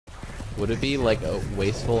Would it be like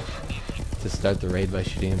wasteful to start the raid by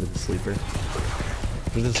shooting him with a sleeper?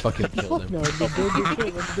 We just fucking killed him. No,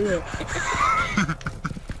 let's do it.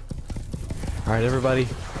 Alright, everybody,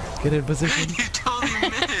 get in position. You totally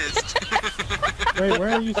missed. Wait, where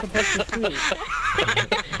are you supposed to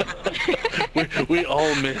shoot? We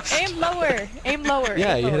all missed. Aim lower. Aim lower.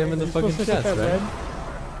 Yeah, Aim you hit lower. him in the fucking chest, right?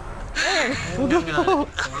 Where?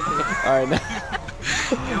 Alright,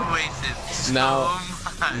 You wasted so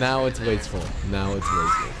much. now it's wasteful. Now it's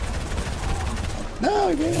wasteful. No,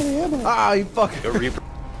 I ran out of ammo. Ah, you fuck. Go Reaper.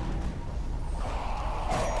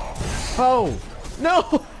 Oh!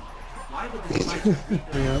 No!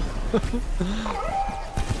 Yeah.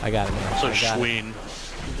 I got it, man. So I got it. Schween.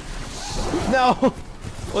 No!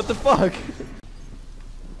 What the fuck?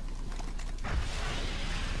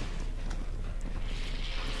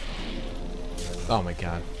 Oh my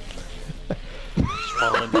god. He's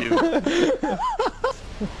following you.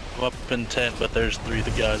 I'm up in 10, but there's 3 of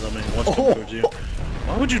the guys on me. One's coming towards you.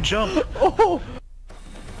 Why would you jump? Oh!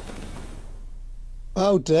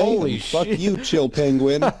 Oh, damn. Holy Fuck shit. you, chill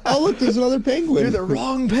penguin. Oh, look, there's another penguin. You're the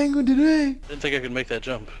wrong penguin today! Didn't think I could make that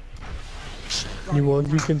jump. You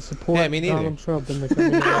can support Yeah, me neither. Donald Trump in the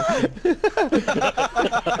coming election.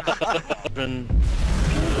 Been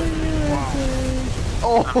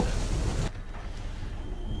Oh!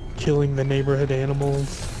 Killing the neighborhood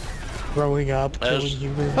animals. Growing up, killing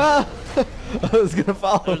humans. Ah! I was gonna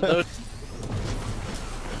follow there's no... him.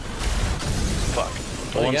 Fuck.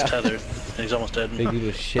 The Oh, one's yeah. tethered. And he's almost dead. They do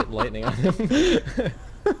the shit lightning on him.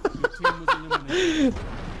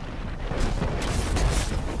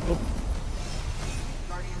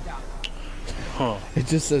 Huh. It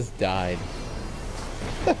just says died.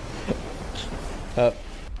 I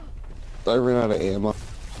ran out of ammo.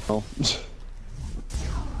 Oh.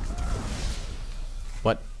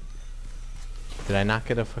 What? Did I not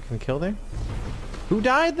get a fucking kill there? Who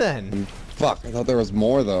died then? Fuck, I thought there was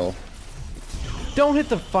more, though. Don't hit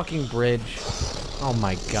the fucking bridge. Oh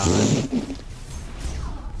my god.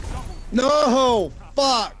 No!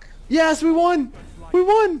 Fuck! Yes, we won! We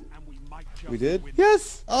won! We did?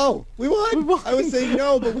 Yes! Oh, we won! We won. I was saying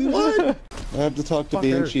no, but we won! I have to talk to Fuck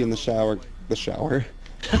her. Banshee in the shower. The shower.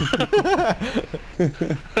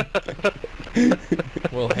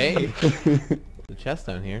 Well, hey. The chest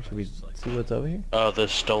down here. Should we see what's over here? Oh, the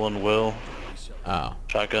stolen will. Oh.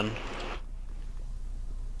 Shotgun.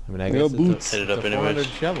 I mean, I No guess boots. Hit it it's up a 400 anyways.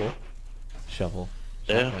 shovel. Shovel.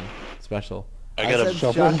 Yeah. Shotgun. Special. I got a said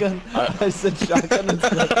shovel. shotgun. I said shotgun and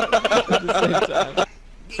special at the same time.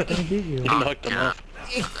 Gonna get you. knocked him off.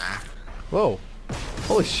 Whoa.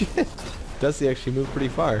 Holy shit. Dusty actually moved pretty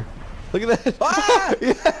far. Look at that. Ah!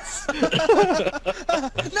 Yes! No!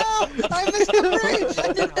 I missed the bridge!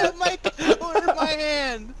 I didn't have my controller in my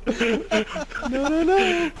hand! No, no,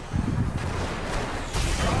 no.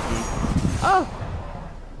 Oh!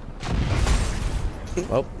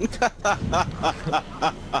 Well.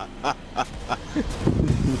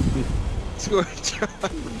 Score John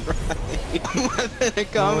right. In a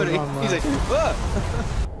comedy. He's like, what?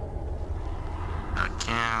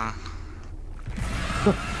 Okay.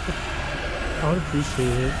 I would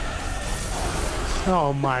appreciate it.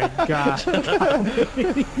 Oh my god.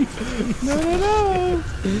 No, no, no.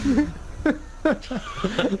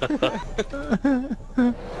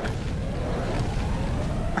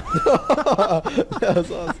 That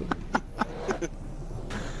was awesome.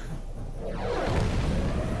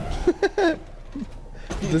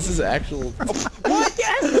 This is actual. What?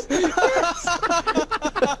 Yes!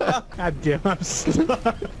 God damn, I'm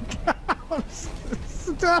stuck. I'm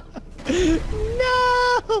stuck.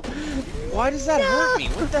 No! Why does that hurt me?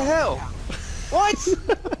 What the hell? What?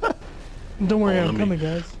 Don't worry, Oh, I'm coming,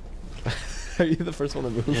 guys. Are you the first one to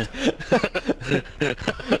move? Yeah.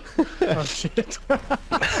 Oh shit.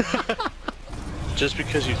 Just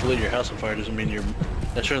because you lit your house on fire doesn't mean you're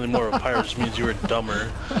necessarily more of a pirate. It just means you were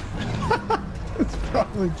dumber. It's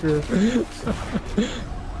probably true.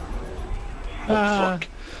 Fuck.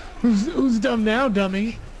 Who's dumb now,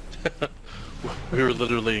 dummy? We were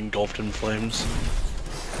literally engulfed in flames.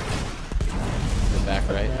 The back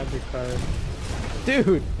right. Magic card.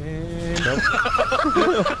 Dude! And... Nope.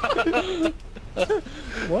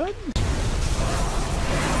 What?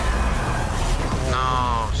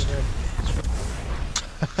 No.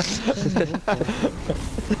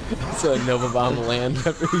 So Nova Bomb land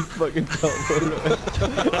after he fucking teleported away.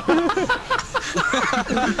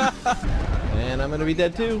 And I'm gonna be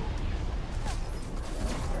dead too.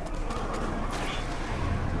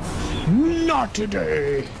 Not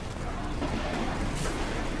today!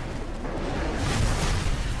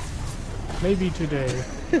 Maybe today.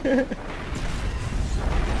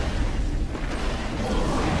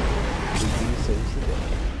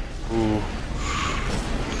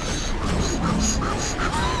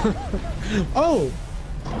 Oh!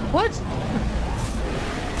 What?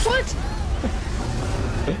 What?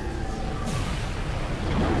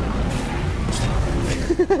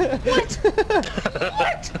 What?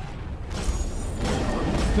 What?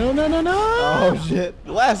 No, no, no, no! Oh shit!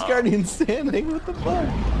 Last Guardian standing. What the fuck?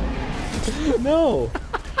 No.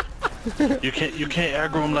 You can't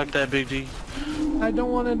aggro him like that, Big D. I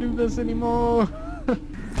don't want to do this anymore.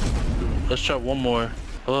 Let's try one more.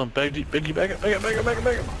 Hold on, Big D, back up. No,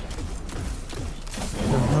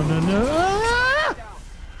 no, no. Ah!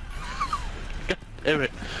 Damn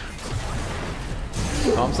it.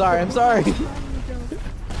 Oh, I'm sorry. I'm sorry.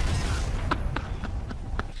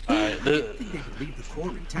 Alright,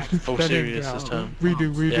 oh, That serious didn't this count. time.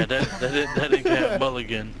 Redo. Yeah, that didn't count.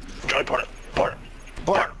 Mulligan. Try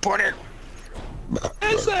partner.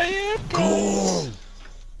 Yes, I am. Go!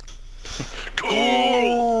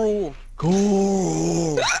 Go!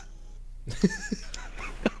 Cool.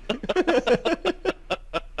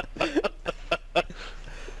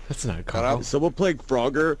 That's not a combo. Someone playing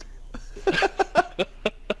Frogger?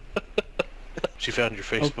 She found your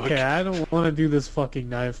Facebook. Okay, I don't want to do this fucking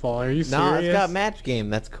Nightfall. Are you serious? No, it's got match game.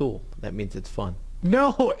 That's cool. That means it's fun.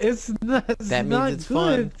 No, it's not. That means not it's good.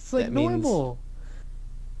 fun. It's like That means- normal.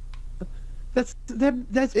 That's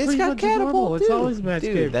It's pretty got much catapult, normal. It's dude. always match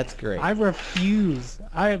Dude, game. that's great. I refuse.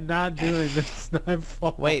 I am not doing this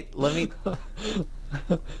Nightfall. Wait, let me.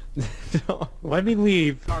 Let me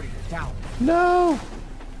leave. No.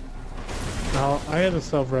 No, I had a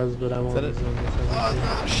self-res, but I won't. that it? resume this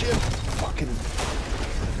anymore. Shit. Fucking.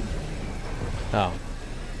 Oh.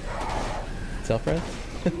 Self-res?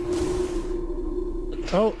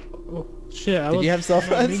 Oh, shit! Did you have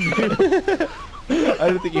self-res? I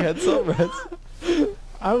didn't think you had self-res.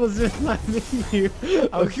 I was in my menu.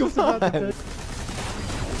 I was come just about on. to.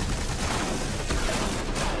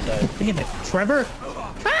 Damn it, Trevor!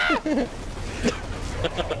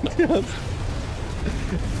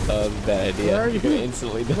 That was a bad idea. Where are you? You're gonna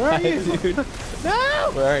instantly die, Where are you? dude.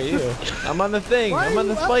 No! Where are you? I'm on the thing. Why I'm are on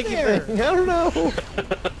the you up spiky there? thing. I don't know.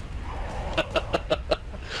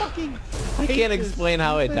 Fucking. I can't explain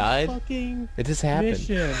how it died. Fucking It just happened.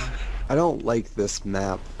 mission. I don't like this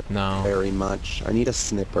map No. very much. I need a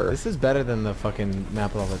snipper. This is better than the fucking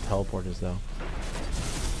map with all the teleporters, though.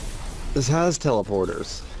 This has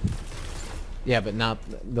teleporters. Yeah, but not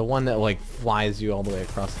the one that like flies you all the way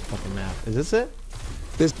across the fucking map. Is this it?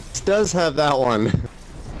 This does have that one.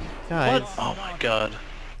 Guys, Oh my god.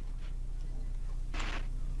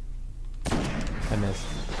 I missed.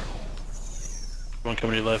 You want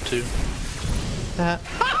ComedyKnife too?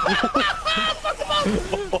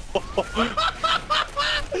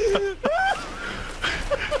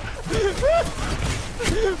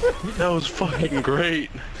 That was fucking great.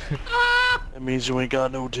 That means you ain't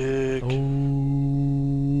got no dick.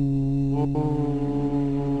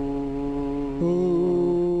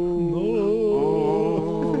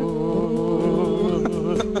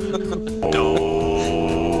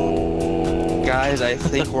 Guys, I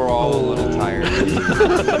think we're all a little tired.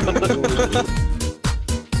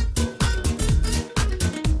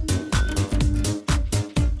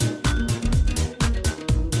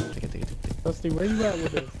 Dusty, where you at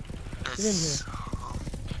with this? Get in here.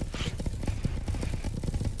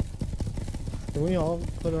 Can we all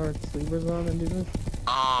put our sleepers on and do this?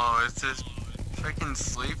 Oh, it's just freaking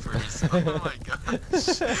sleepers. Oh my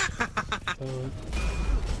gosh.